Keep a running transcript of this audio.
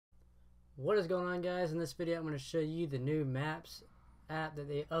What is going on, guys? In this video I'm going to show you the new Maps app that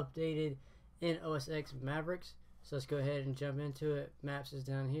they updated in OS X Mavericks. So let's go ahead and jump into it. Maps is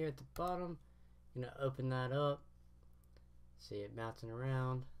down here at the bottom. I'm going to open that up. See it bouncing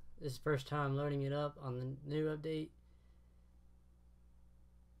around. This is the first time loading it up on the new update.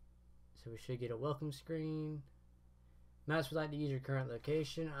 So we should get a welcome screen. Maps would like to use your current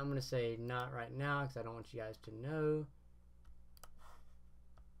location. I'm going to say not right now because I don't want you guys to know.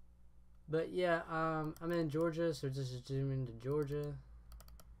 But yeah, I'm in Georgia, so just zoom into Georgia.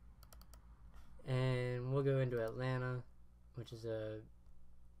 And we'll go into Atlanta, which is the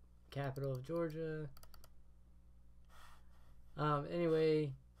capital of Georgia.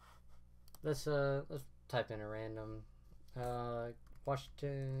 Anyway, let's type in a random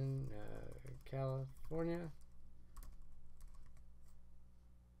Washington, California.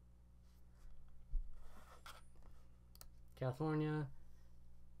 California.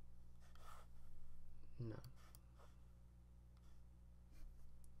 No.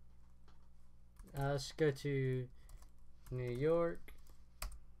 Let's go to New York.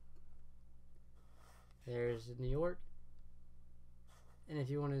 There's New York. And if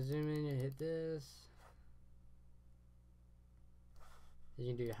you want to zoom in, you hit this. You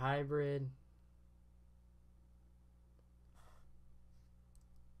can do hybrid.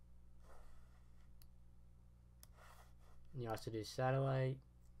 You also do satellite.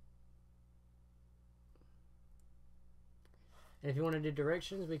 And if you want to do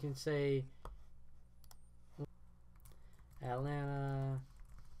directions, we can say Atlanta,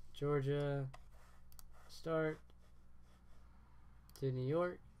 Georgia, start to New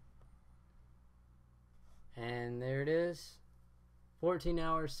York, and there it is. 14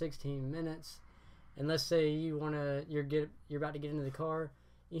 hours 16 minutes. And let's say you wanna you're about to get into the car,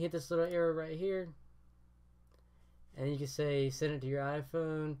 you hit this little arrow right here, and you can say send it to your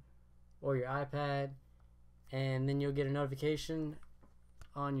iPhone or your iPad, and then you'll get a notification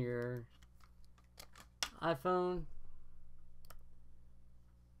on your iPhone.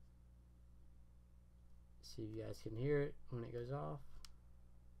 See if you guys can hear it when it goes off.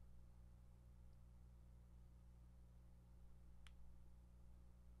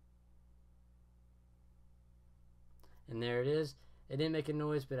 And there it is. It didn't make a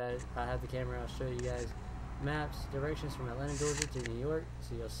noise, but I have the camera. I'll show you guys maps, directions from Atlanta, Georgia to New York.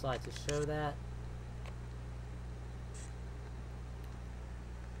 So you'll slide to show that.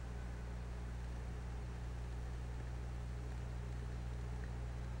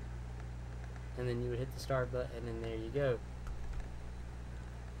 And then you would hit the start button, and there you go.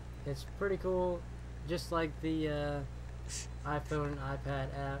 It's pretty cool, just like the iPhone and iPad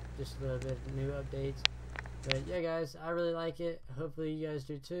app, just a little bit of new updates. But yeah, guys, I really like it. Hopefully you guys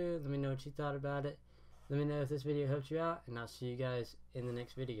do too. Let me know what you thought about it. Let me know if this video helped you out, and I'll see you guys in the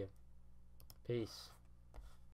next video. Peace.